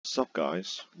Sup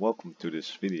guys, welcome to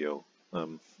this video.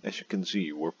 As you can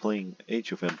see, we're playing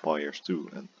Age of Empires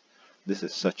 2 and this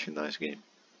is such a nice game.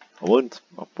 I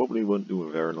probably won't do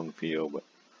a very long video, but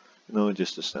you know,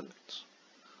 just the standards.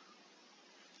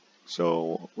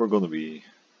 So we're gonna be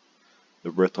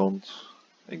the Bretons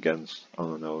against, I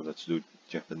don't know, let's do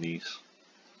Japanese.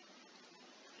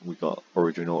 We got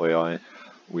original AI.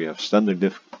 We have standard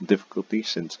difficulty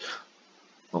since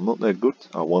I'm not that good.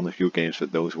 I won a few games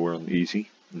but those were on easy.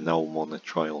 Now I want to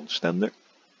try on standard.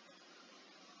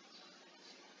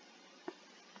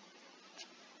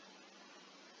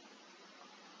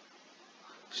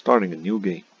 Starting a new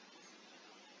game.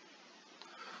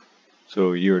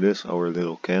 So here it is, our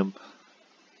little camp.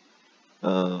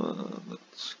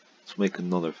 Let's make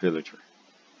another villager.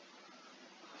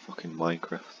 Fucking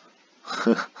Minecraft.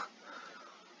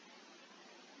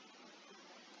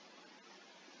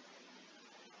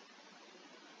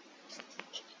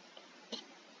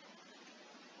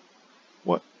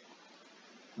 What?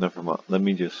 Never mind. Let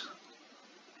me just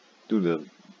do the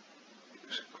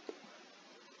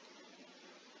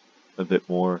a bit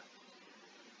more.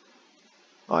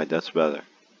 Alright, that's better.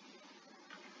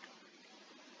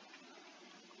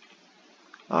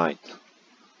 Alright.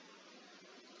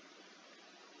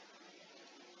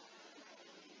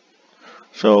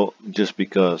 So, just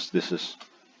because this is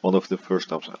one of the first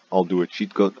times I'll do a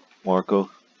cheat code, Marco.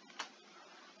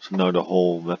 So now the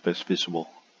whole map is visible.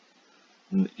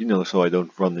 You know, so I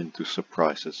don't run into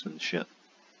surprises and shit.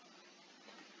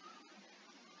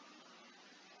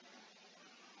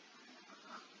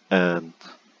 And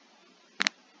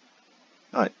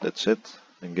alright, that's it,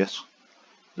 I guess.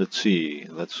 Let's see,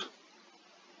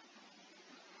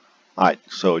 alright,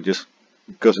 so just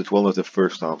because it's one of the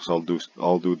first times I'll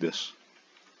do this.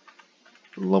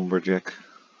 Lumberjack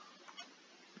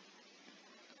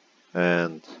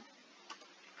and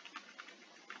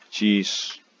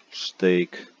cheese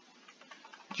steak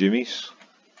Jimmy's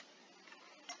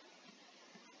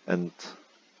and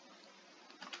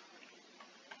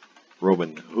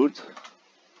Robin Hood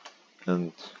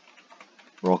and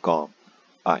rock on.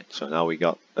 Alright, so now we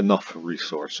got enough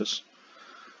resources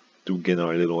to begin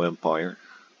our little empire.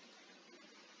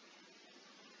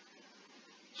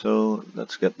 So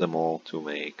let's get them all to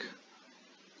make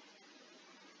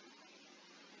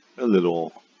a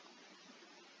little,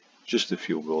 just a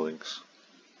few buildings.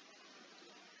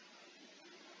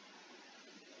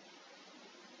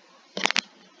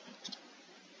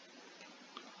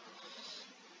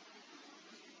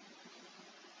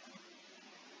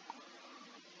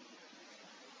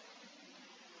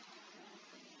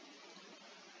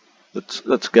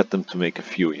 Let's get them to make a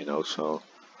few, you know, so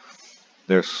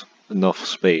there's enough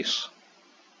space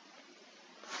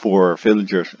for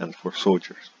villagers and for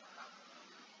soldiers.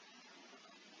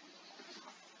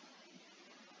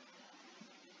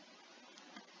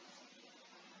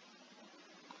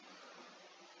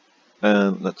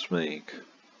 And let's make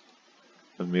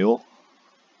a meal,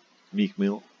 meat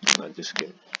meal. No, just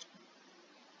kidding.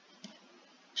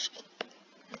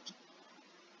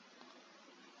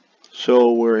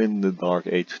 So we're in the Dark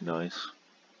Age, nice.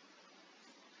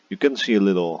 You can see a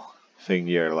little thing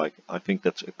here, like I think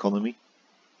that's economy.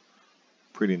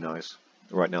 Pretty nice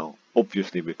right now.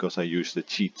 Obviously, because I use the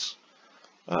cheats,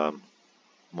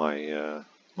 my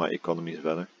economy is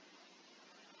better.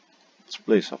 Let's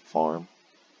place a farm.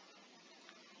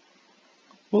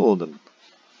 Well then,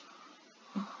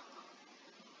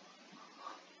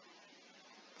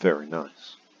 very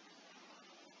nice.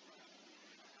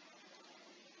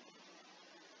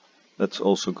 Let's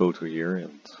also go to here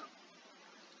and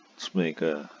let's make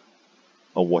a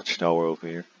watchtower over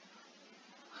here.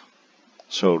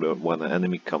 So that when an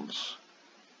enemy comes,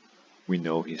 we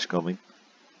know he's coming.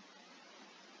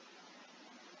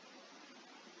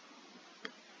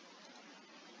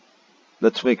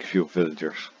 Let's make a few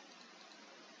villagers.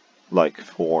 Like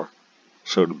 4,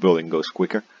 so the building goes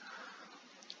quicker.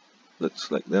 Let's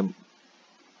select them.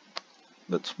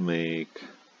 Let's make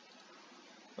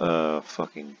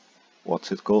fucking,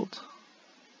 what's it called?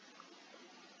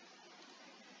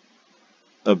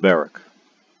 A barrack.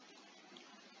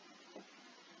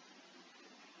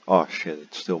 Oh shit,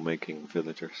 it's still making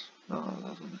villagers. No, it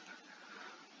doesn't matter.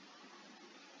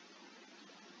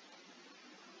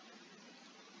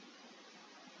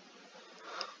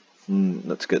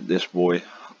 Let's get this boy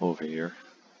over here.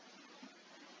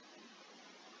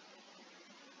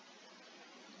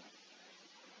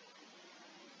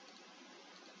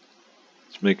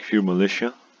 Let's make a few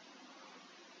militia.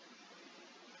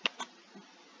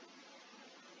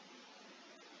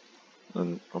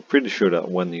 And I'm pretty sure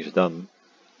that when he's done,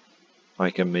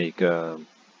 I can make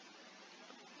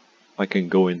I can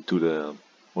go into the,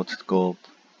 what's it called?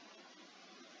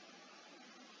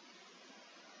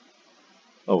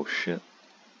 Oh shit.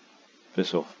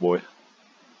 Piss off, boy.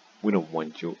 We don't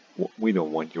want you, we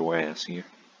don't want your ass here.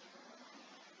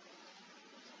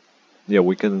 Yeah,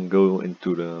 we can go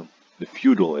into the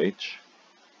feudal age.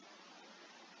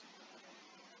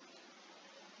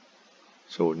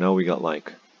 So now we got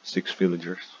like 6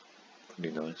 villagers. Pretty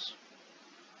nice.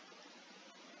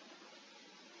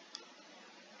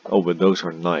 Oh, but those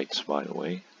are knights, by the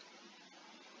way.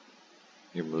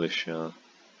 Your militia.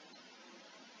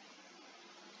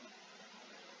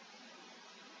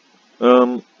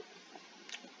 Um,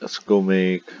 let's go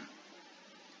make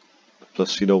a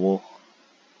Placido wall.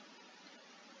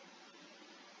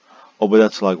 Oh, but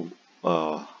that's like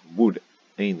wood,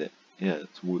 ain't it? Yeah,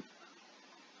 it's wood.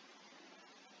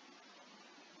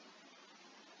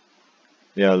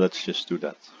 Yeah, let's just do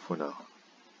that for now.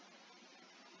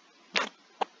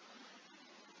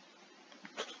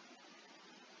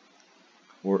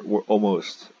 We're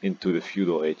almost into the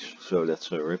feudal age, so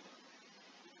that's a rip.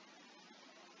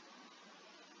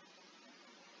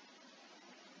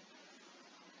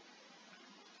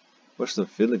 What's the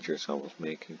villagers I was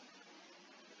making?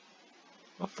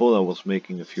 I thought I was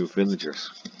making a few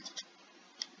villagers.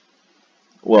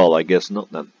 Well, I guess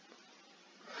not then.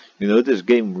 You know, this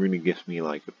game really gives me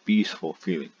like a peaceful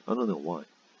feeling. I don't know why,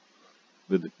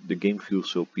 but the game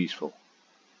feels so peaceful.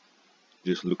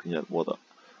 Just looking at what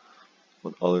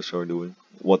others are doing,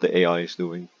 what the AI is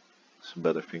doing. It's a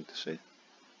better thing to say.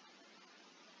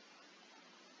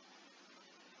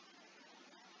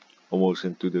 Almost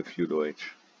into the feudal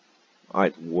age.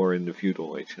 I'd war in the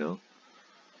feudal age, you know.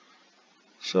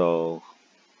 So,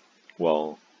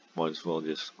 well, might as well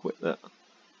just quit that.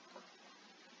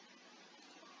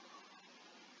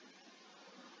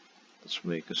 Let's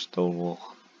make a stone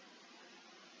wall.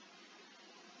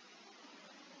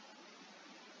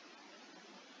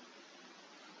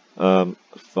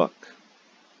 Fuck.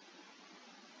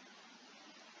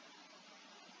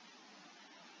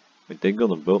 Wait, they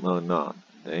gonna build now? Nah,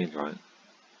 they ain't right.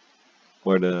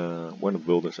 Where the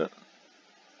builders at?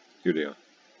 Here they are.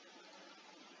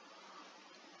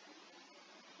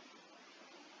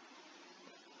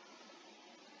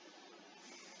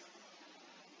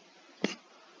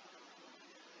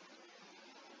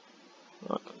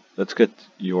 Let's get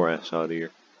your ass out of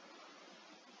here.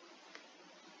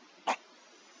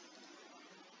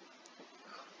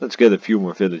 Let's get a few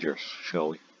more villagers, shall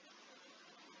we?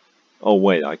 Oh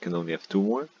wait, I can only have 2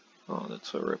 more? Oh,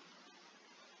 that's a rip.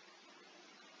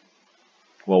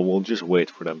 Well, we'll just wait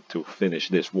for them to finish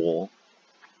this wall.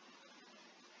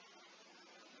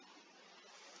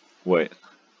 Wait.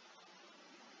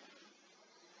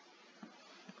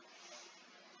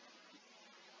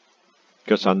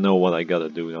 Because I know what I gotta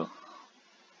do now.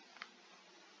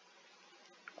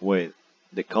 Wait,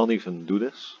 they can't even do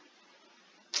this?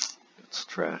 It's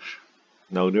trash.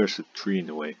 No, there's a tree in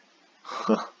the way.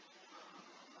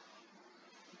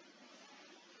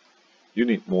 You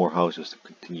need more houses to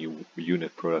continue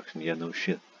unit production. Yeah, no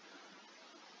shit.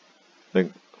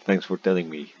 Thanks for telling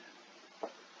me.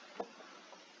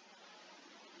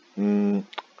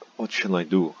 What shall I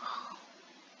do?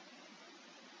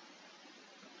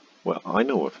 Well, I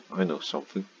know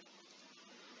something.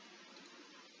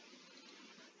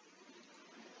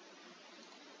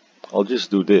 I'll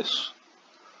just do this.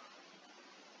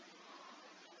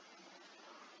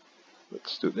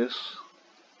 Let's do this.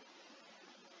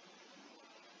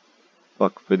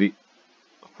 Fuck, but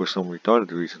for some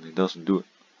retarded reason, he doesn't do it.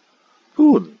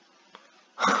 Who wouldn't?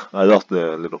 I love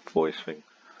the little voice thing.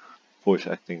 Voice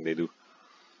acting they do.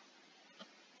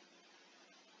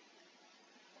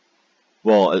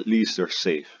 Well, at least they're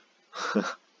safe.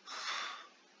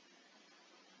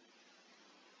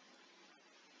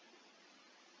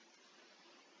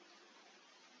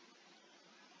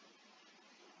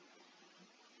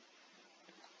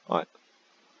 Alright.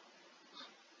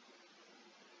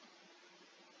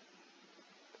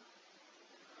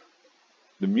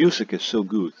 The music is so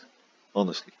good,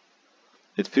 honestly.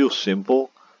 It feels simple,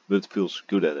 but it feels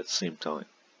good at the same time.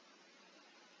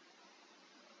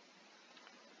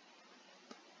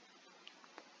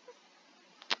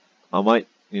 I might,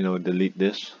 delete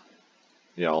this.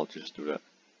 Yeah, I'll just do that.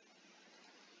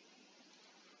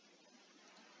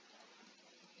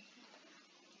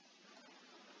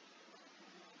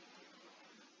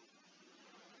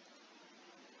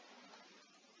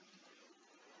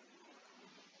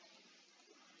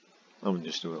 I'm gonna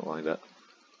just do it like that.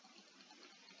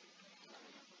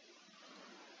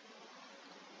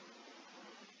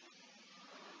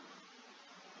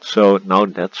 So now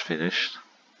that's finished.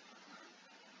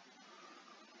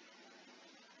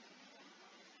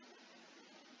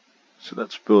 So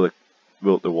let's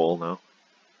build the wall now.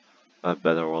 A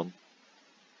better one.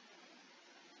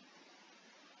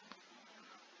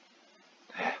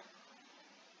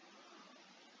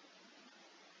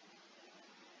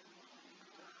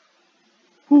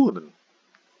 Wooden.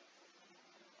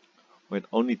 Wait,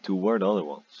 only two were the other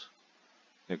ones.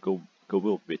 Yeah, go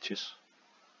build, bitches.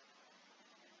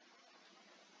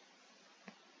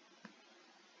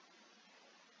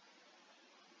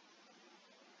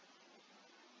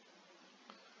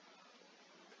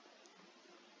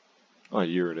 Oh,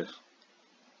 here it is.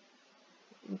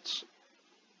 Let's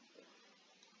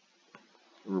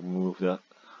remove that.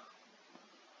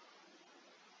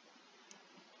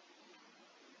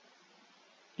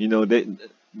 You know,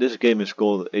 this game is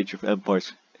called Age of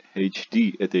Empires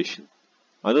HD Edition.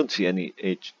 I don't see any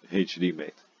HD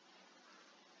made.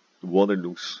 The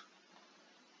Waterloos.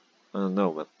 I don't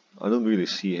know, but I don't really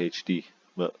see HD,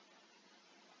 but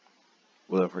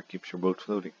whatever keeps your boat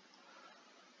floating.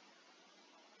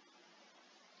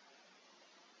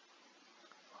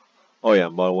 Oh yeah,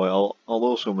 by the way, I'll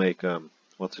also make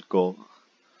what's it called?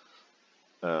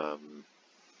 Um,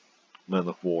 Man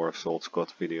of War Assault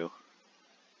Squad video.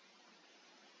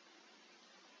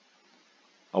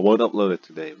 I won't upload it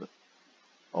today, but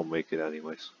I'll make it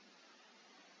anyways.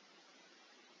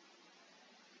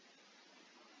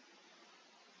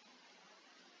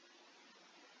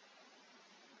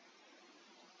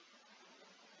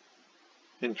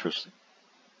 Interesting.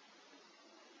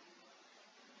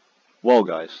 Well,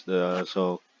 guys,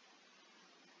 so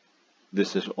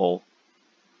this is all.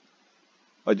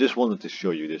 I just wanted to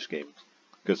show you this game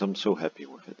because I'm so happy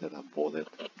with it that I bought it.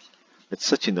 It's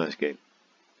such a nice game.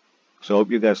 So I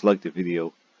hope you guys liked the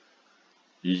video.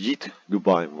 Yeet,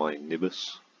 goodbye, my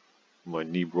nibbus, my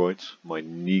nebroids, my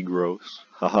negroes.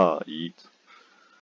 Haha, yeet.